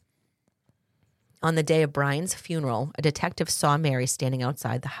killers. On the day of Brian's funeral, a detective saw Mary standing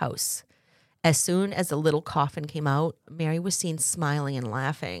outside the house. As soon as the little coffin came out, Mary was seen smiling and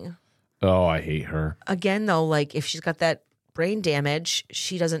laughing. Oh, I hate her. Again, though, like if she's got that brain damage,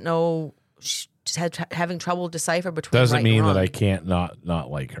 she doesn't know. just having trouble decipher between Doesn't right mean and wrong. that I can't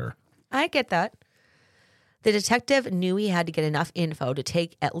not like her. I get that. The detective knew he had to get enough info to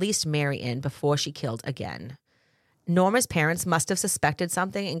take at least Mary in before she killed again. Norma's parents must have suspected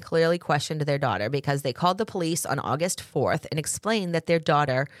something and clearly questioned their daughter because they called the police on August 4th and explained that their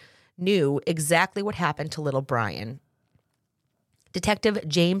daughter knew exactly what happened to little Brian. Detective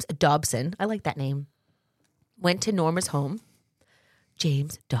James Dobson, I like that name, went to Norma's home.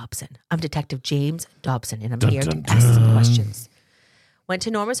 James Dobson. I'm Detective James Dobson, and I'm here to ask some questions. Went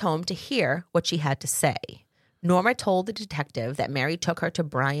to Norma's home to hear what she had to say. Norma told the detective that Mary took her to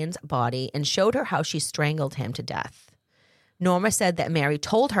Brian's body and showed her how she strangled him to death. Norma said that Mary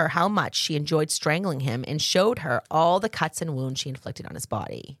told her how much she enjoyed strangling him and showed her all the cuts and wounds she inflicted on his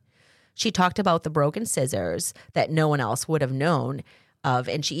body. She talked about the broken scissors that no one else would have known of,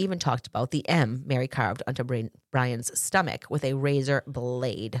 and she even talked about the M Mary carved onto Brian's stomach with a razor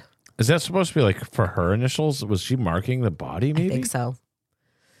blade. Is that supposed to be like for her initials? Was she marking the body, maybe? I think so.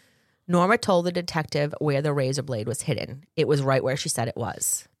 Norma told the detective where the razor blade was hidden. It was right where she said it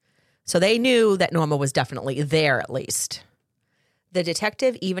was. So they knew that Norma was definitely there at least. The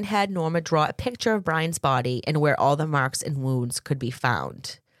detective even had Norma draw a picture of Brian's body and where all the marks and wounds could be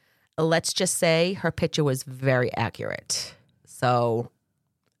found. Let's just say her picture was very accurate. So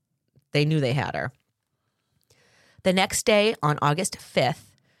they knew they had her. The next day, on August 5th,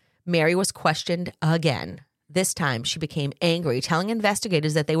 Mary was questioned again. This time, she became angry, telling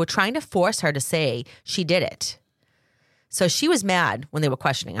investigators that they were trying to force her to say she did it. So she was mad when they were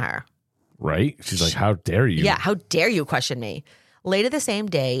questioning her. Right? She's like, how dare you? Yeah, how dare you question me? Later the same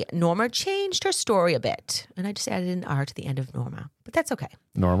day, Norma changed her story a bit. And I just added an R to the end of Norma. But that's okay.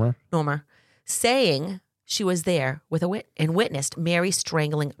 Norma, saying she was there with and witnessed Mary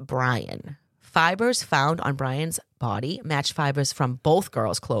strangling Brian. Fibers found on Brian's body matched fibers from both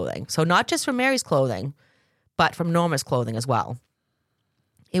girls' clothing. So not just from Mary's clothing, but from Norma's clothing as well.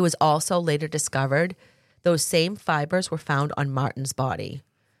 It was also later discovered those same fibers were found on Martin's body.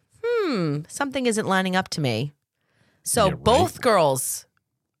 Something isn't lining up to me. So Yeah, right. both girls'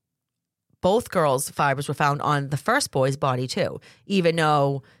 fibers were found on the first boy's body too, even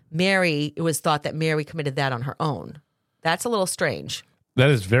though it was thought that Mary committed that on her own. That's a little strange. that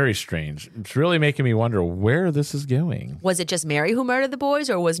is very strange. It's really making me wonder where this is going. Was it just Mary who murdered the boys,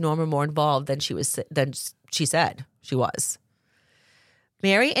 or was Norma more involved than she said she was?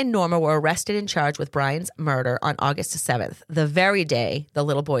 Mary and Norma were arrested and charged with Brian's murder on August 7th, the very day the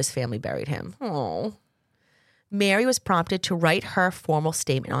little boy's family buried him. Oh. Mary was prompted to write her formal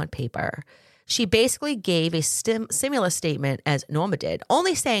statement on paper. She basically gave a similar statement as Norma did,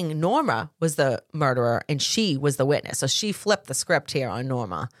 only saying Norma was the murderer and she was the witness. So she flipped the script here on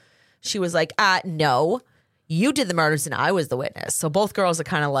Norma. She was like, no, you did the murders and I was the witness. So both girls are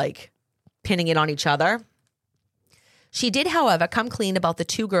kind of like pinning it on each other. She did, however, come clean about the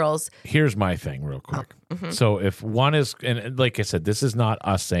two girls. Here's my thing real quick. So if one is, and like I said, this is not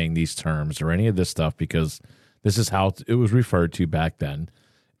us saying these terms or any of this stuff because this is how it was referred to back then.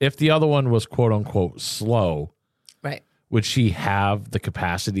 If the other one was quote unquote slow, Right. would she have the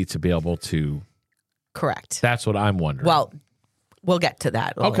capacity to be able to? Correct. That's what I'm wondering. Well, we'll get to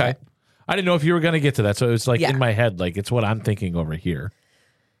that. a little okay. bit. I didn't know if you were going to get to that. So it's like Yeah. in my head, like it's what I'm thinking over here.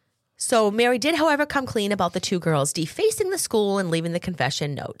 So Mary did, however, come clean about the two girls defacing the school and leaving the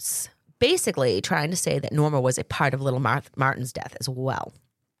confession notes, basically trying to say that Norma was a part of little Martin's death as well.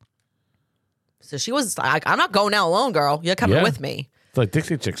 So she was like, I'm not going down alone, girl. You're coming Yeah. with me. It's like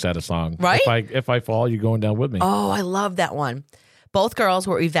Dixie Chicks had a song. Right? If I fall, you're going down with me. Oh, I love that one. Both girls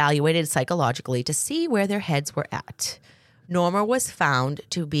were evaluated psychologically to see where their heads were at. Norma was found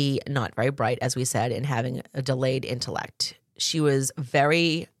to be not very bright, as we said, and having a delayed intellect. She was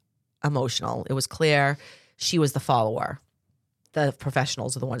very emotional. It was clear she was the follower. The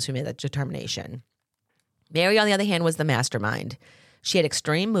professionals are the ones who made that determination. Mary, on the other hand, was the mastermind. She had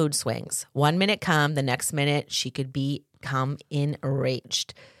extreme mood swings. 1 minute calm, the next minute she could become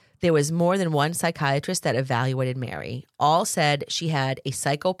enraged. There was more than one psychiatrist that evaluated Mary. All said she had a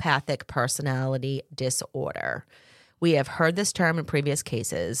psychopathic personality disorder. We have heard this term in previous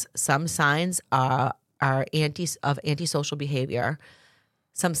cases. Some signs are antisocial behavior.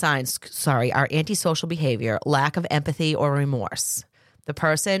 Are antisocial behavior, lack of empathy or remorse. The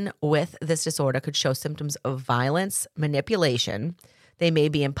person with this disorder could show symptoms of violence, manipulation. They may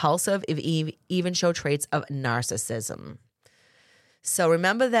be impulsive, even show traits of narcissism. So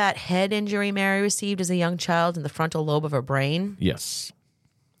remember that head injury Mary received as a young child in the frontal lobe of her brain? Yes.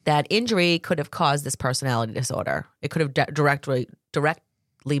 That injury could have caused this personality disorder. It could have directly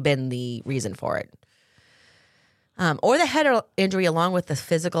been the reason for it. or the head injury, along with the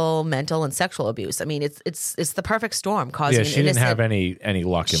physical, mental, and sexual abuse. I mean, it's the perfect storm causing. Yeah, she didn't have any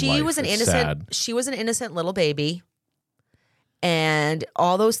luck in life. She was an It's innocent. sad. She was an innocent little baby, and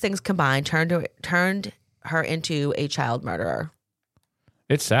all those things combined turned her into a child murderer.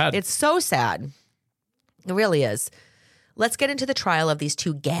 It's sad. It's so sad. It really is. Let's get into the trial of these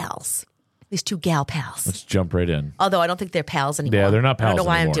two gals. These two gal pals. Let's jump right in. Although I don't think they're pals anymore. Yeah, they're not pals I don't know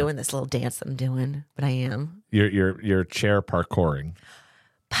why anymore. I'm doing this little dance that I'm doing, but I am. Your chair parkouring.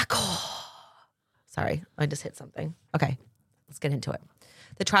 Parkour. Sorry, I just hit something. Okay, let's get into it.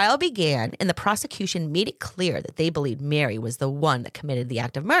 The trial began, and the prosecution made it clear that they believed Mary was the one that committed the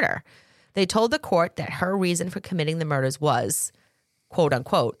act of murder. They told the court that her reason for committing the murders was, quote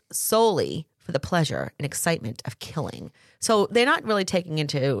unquote, solely for the pleasure and excitement of killing. So they're not really taking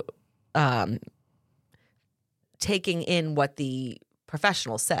in what the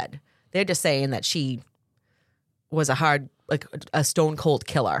professionals said. They're just saying that she was a stone cold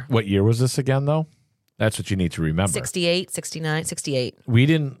killer. What year was this again, though? That's what you need to remember. 68, 69, 68. We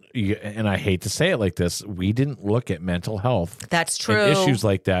didn't, and I hate to say it like this, we didn't look at mental health. That's true. And issues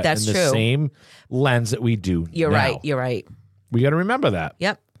like that That's in the true. same lens that we do You're now. right. You're right. We got to remember that.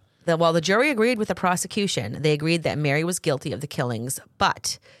 Yep. While the jury agreed with the prosecution, they agreed that Mary was guilty of the killings,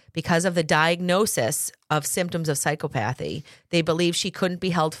 but because of the diagnosis of symptoms of psychopathy, they believed she couldn't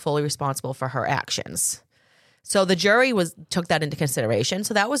be held fully responsible for her actions. So the jury took that into consideration.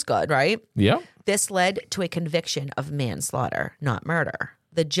 So that was good, right? Yeah. This led to a conviction of manslaughter, not murder.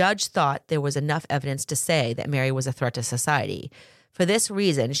 The judge thought there was enough evidence to say that Mary was a threat to society. For this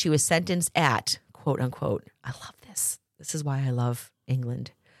reason, she was sentenced at, quote unquote, I love this. This is why I love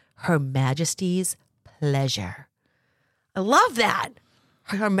England. Her Majesty's pleasure. I love that.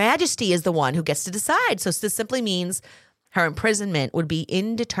 Her Majesty is the one who gets to decide. So this simply means her imprisonment would be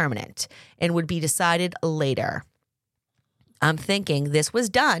indeterminate and would be decided later. I'm thinking this was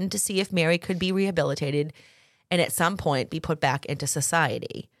done to see if Mary could be rehabilitated and at some point be put back into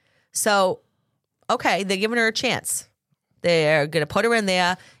society. So, okay, they're giving her a chance. They're going to put her in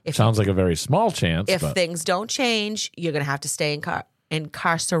there. Sounds like a very small chance. If but. things don't change, you're going to have to stay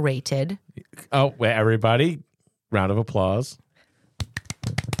incarcerated. Oh, well, everybody, round of applause.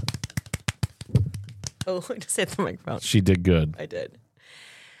 Oh, I just hit the microphone. She did good. I did.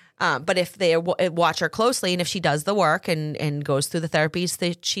 But if they watch her closely and if she does the work and goes through the therapies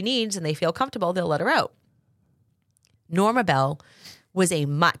that she needs and they feel comfortable, they'll let her out. Norma Bell was a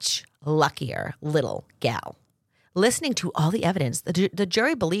much luckier little gal. Listening to all the evidence, the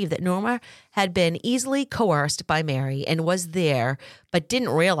jury believed that Norma had been easily coerced by Mary and was there, but didn't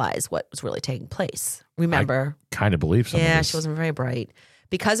realize what was really taking place. Remember? I kind of believe so. Yeah, she wasn't very bright.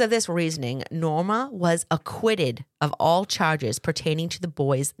 Because of this reasoning, Norma was acquitted of all charges pertaining to the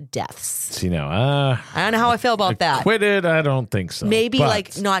boys' deaths. See now, I don't know how I feel about that. Acquitted? I don't think so. Maybe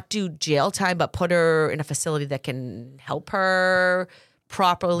but not do jail time, but put her in a facility that can help her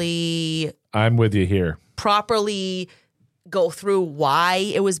properly I'm with you here. Properly go through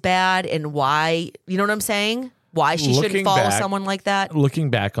why it was bad and why, you know what I'm saying? Why she shouldn't follow someone like that. Looking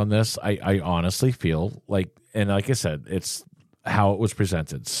back on this, I honestly feel like, and like I said, it's how it was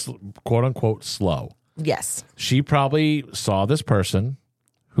presented, quote unquote, slow. Yes. She probably saw this person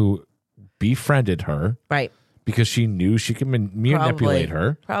who befriended her. Right. Because she knew she could manipulate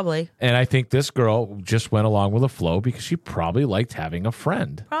her. Probably. And I think this girl just went along with the flow because she probably liked having a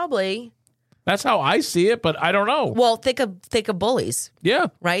friend. Probably. That's how I see it, but I don't know. Well, think of bullies. Yeah.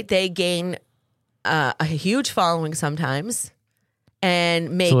 Right? They gain a huge following sometimes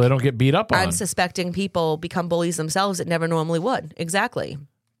and make so they don't get beat up on. Unsuspecting people become bullies themselves that never normally would. Exactly.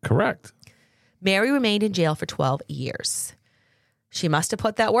 Correct. Mary remained in jail for 12 years. She must have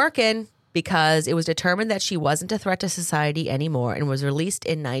put that work in because it was determined that she wasn't a threat to society anymore and was released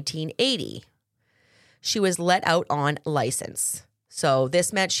in 1980. She was let out on license. So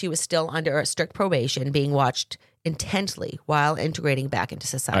this meant she was still under a strict probation, being watched intently while integrating back into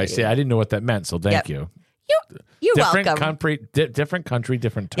society. I see. I didn't know what that meant, so thank you. You're different welcome. Different country,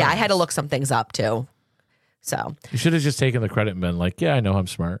 different terms. Yeah, I had to look some things up too. So you should have just taken the credit and been like, "Yeah, I know I'm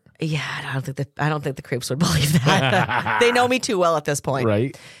smart." Yeah, I don't think the creeps would believe that. They know me too well at this point,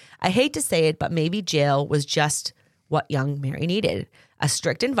 right? I hate to say it, but maybe jail was just what young Mary needed: a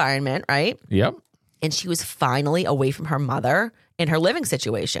strict environment, right? Yep. And she was finally away from her mother and her living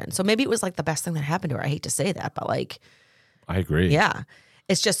situation. So maybe it was like the best thing that happened to her. I hate to say that, but like, I agree. Yeah,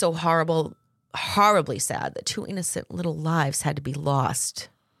 it's just so horribly sad that two innocent little lives had to be lost.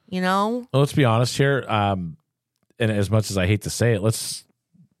 You know? Well, let's be honest here. And as much as I hate to say it,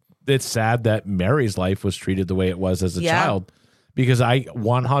 it's sad that Mary's life was treated the way it was as a child, because I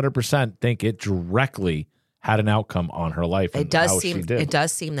 100% think it directly had an outcome on her life. And It does how seem she did. it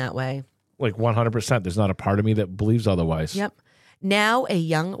does seem that way. Like 100%. There's not a part of me that believes otherwise. Yep. Now a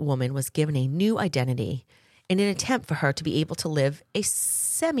young woman was given a new identity in an attempt for her to be able to live a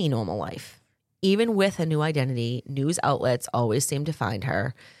semi-normal life. Even with a new identity, news outlets always seemed to find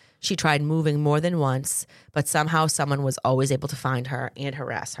her. She tried moving more than once, but somehow someone was always able to find her and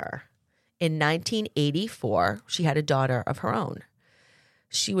harass her. In 1984, she had a daughter of her own.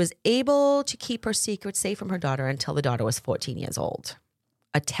 She was able to keep her secret safe from her daughter until the daughter was 14 years old.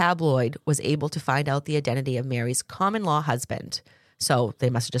 A tabloid was able to find out the identity of Mary's common-law husband, so they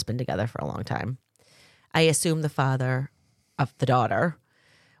must have just been together for a long time. I assume the father of the daughter.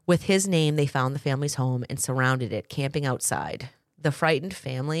 With his name, they found the family's home and surrounded it, camping outside. The frightened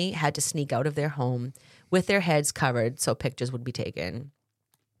family had to sneak out of their home with their heads covered so pictures would be taken.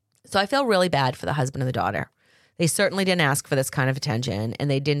 So I feel really bad for the husband and the daughter. They certainly didn't ask for this kind of attention, and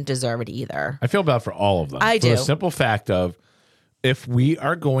they didn't deserve it either. I feel bad for all of them. I for do. the simple fact of, if we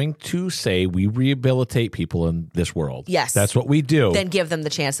are going to say we rehabilitate people in this world, Yes. that's what we do. Then give them the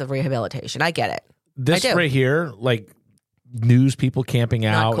chance of rehabilitation. I get it. This I do. right here, like news people camping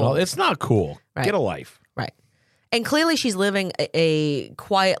out, cool. it's not cool. Right. Get a life. Right. And clearly she's living a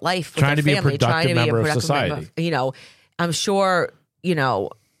quiet life with Trying her to be a family, trying to productive be a member of productive society. member. I'm sure,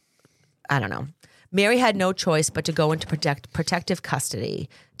 I don't know. Mary had no choice but to go into protective custody.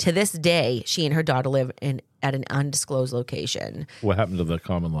 To this day, she and her daughter live at an undisclosed location. What happened to the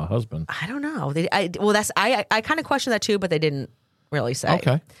common law husband? I don't know. I kind of question that too, but they didn't really say.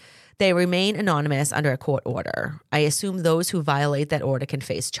 Okay. They remain anonymous under a court order. I assume those who violate that order can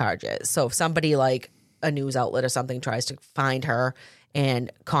face charges. So if somebody like a news outlet or something tries to find her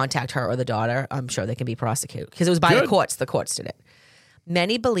and contact her or the daughter, I'm sure they can be prosecuted because it was by the courts. The courts did it.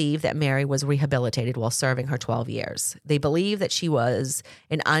 Many believe that Mary was rehabilitated while serving her 12 years. They believe that she was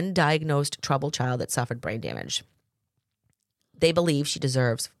an undiagnosed troubled child that suffered brain damage. They believe she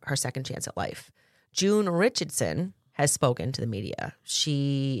deserves her second chance at life. June Richardson has spoken to the media.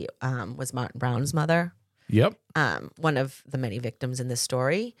 She was Martin Brown's mother. Yep. One of the many victims in this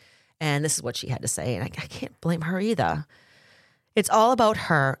story. And this is what she had to say. And I can't blame her either. It's all about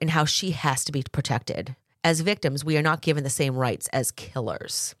her and how she has to be protected. As victims, we are not given the same rights as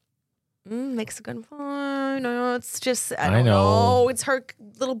killers. Makes a good point. No, it's just, I don't know. It's her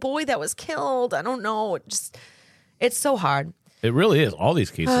little boy that was killed. I don't know. It's so hard. It really is. All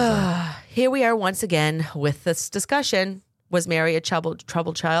these cases are. Here we are once again with this discussion. Was Mary a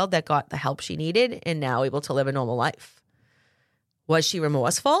troubled child that got the help she needed and now able to live a normal life? Was she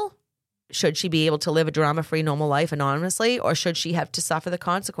remorseful? Should she be able to live a drama-free normal life anonymously, or should she have to suffer the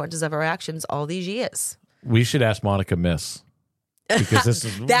consequences of her actions all these years? We should ask Monica Miss, because this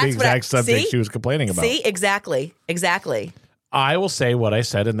is the exact subject she was complaining about. See, exactly. I will say what I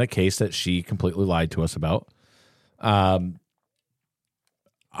said in the case that she completely lied to us about. I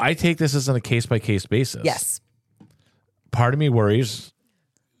take this as on a case-by-case basis. Yes. Part of me worries,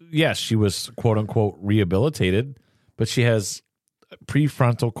 yes, she was quote-unquote rehabilitated, but she has a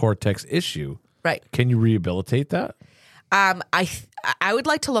prefrontal cortex issue. Right. Can you rehabilitate that? I would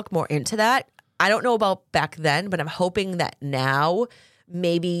like to look more into that. I don't know about back then, but I'm hoping that now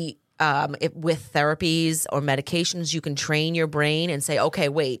maybe with therapies or medications, you can train your brain and say, okay,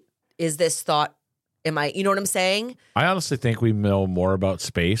 wait, is this thought, you know what I'm saying? I honestly think we know more about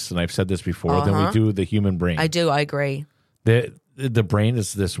space, and I've said this before, than we do the human brain. I do. I agree. The brain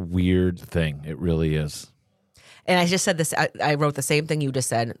is this weird thing. It really is. And I just said this, I wrote the same thing you just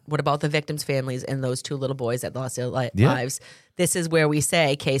said. What about the victims' families and those two little boys that lost their lives? This is where we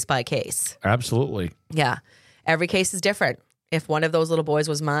say case by case. Absolutely. Yeah. Every case is different. If one of those little boys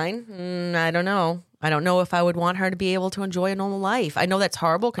was mine, I don't know. I don't know if I would want her to be able to enjoy a normal life. I know that's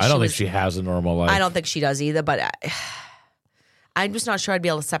horrible. I don't think she has a normal life. I don't think she does either, but I'm just not sure I'd be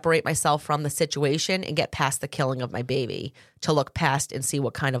able to separate myself from the situation and get past the killing of my baby to look past and see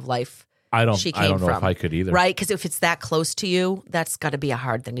what kind of life she came know from. if I could either. Right? Because if it's that close to you, that's got to be a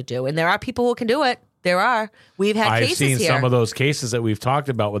hard thing to do. And there are people who can do it. There are. We've had cases here. I've seen some of those cases that we've talked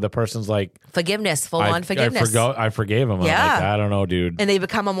about where the person's like... Forgiveness, full-on forgiveness. I forgave him. Yeah. I'm like, I don't know, dude. And they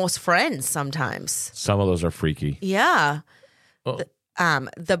become almost friends sometimes. Some of those are freaky. Yeah. Oh.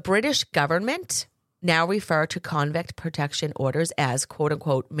 The British government now refer to convict protection orders as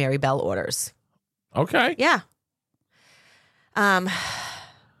quote-unquote Mary Bell orders. Okay. Yeah.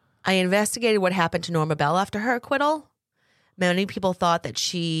 I investigated what happened to Norma Bell after her acquittal. Many people thought that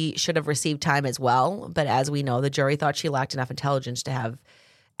she should have received time as well, but as we know, the jury thought she lacked enough intelligence to have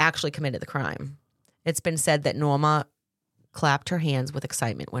actually committed the crime. It's been said that Norma clapped her hands with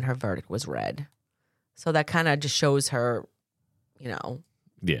excitement when her verdict was read. So that kind of just shows her,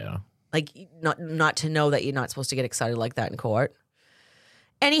 Yeah. Like, not to know that you're not supposed to get excited like that in court.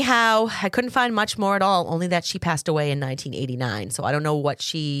 Anyhow, I couldn't find much more at all, only that she passed away in 1989. So I don't know what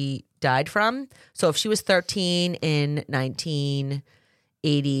she died from. So if she was 13 in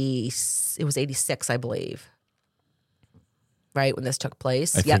 1980, it was 86, I believe. Right, when this took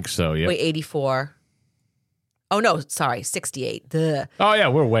place? I think so, yeah. Wait, 84. Oh, no, sorry, 68. Duh. Oh, yeah,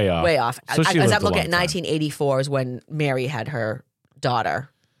 we're way off. Way off. So she As lived I'm a looking long at time. 1984 is when Mary had her daughter.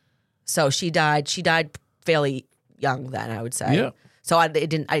 So she died fairly young then, I would say. Yeah. So I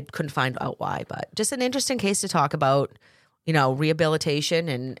couldn't find out why, but just an interesting case to talk about,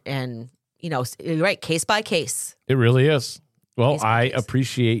 rehabilitation and you're right, case by case. It really is. Well, Case by I case.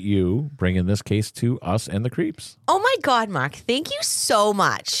 appreciate you bringing this case to us and the creeps. Oh my God, Mark, thank you so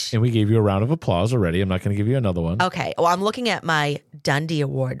much. And we gave you a round of applause already. I'm not going to give you another one. Okay, well, I'm looking at my Dundee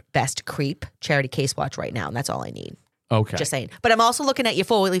Award Best Creep Charity Case Watch right now, and that's all I need. Okay. Just saying. But I'm also looking at your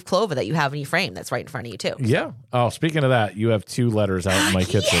four-leaf clover that you have in your frame that's right in front of you, too. Yeah. Oh, speaking of that, you have 2 letters out in my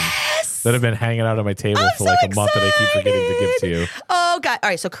kitchen Yes! that have been hanging out on my table I'm for so like a month that I keep forgetting to give to you. Oh, God. All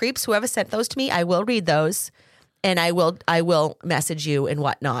right, so creeps, whoever sent those to me, I will read those, and I will message you and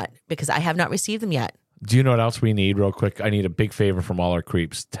whatnot because I have not received them yet. Do you know what else we need real quick? I need a big favor from all our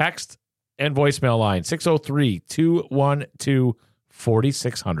creeps. Text and voicemail line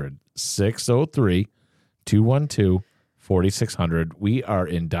 603-212-4600. 603-212-4600. We are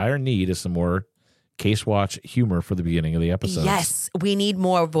in dire need of some more Case Watch humor for the beginning of the episode. Yes, we need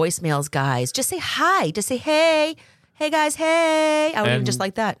more voicemails, guys. Just say hi. Just say, hey. Hey, guys, hey. I would even And just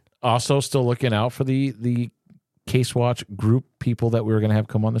like that. Also still looking out for the Case Watch group people that we were going to have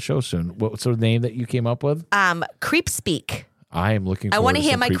come on the show soon. What's the name that you came up with? Creep Speak. I am looking I forward want to to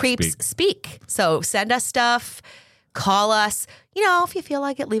hear some my creep creeps speak. So send us stuff. Call us. If you feel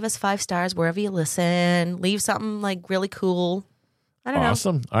like it, leave us 5 stars wherever you listen. Leave something like really cool. I don't know.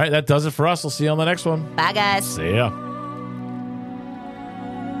 Awesome. All right, that does it for us. We'll see you on the next one. Bye, guys. See ya.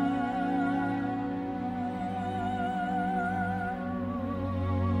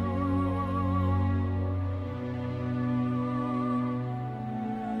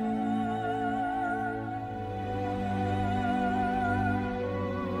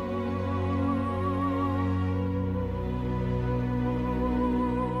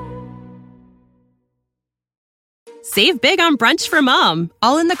 Save big on brunch for mom,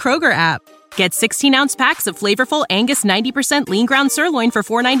 all in the Kroger app. Get 16-ounce packs of flavorful Angus 90% lean ground sirloin for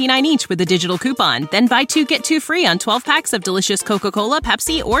 $4.99 each with a digital coupon. Then buy 2, get 2 free on 12 packs of delicious Coca-Cola,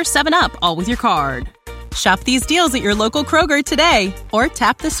 Pepsi, or 7-Up, all with your card. Shop these deals at your local Kroger today, or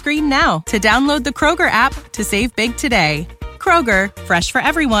tap the screen now to download the Kroger app to save big today. Kroger, fresh for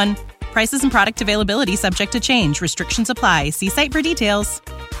everyone. Prices and product availability subject to change. Restrictions apply. See site for details.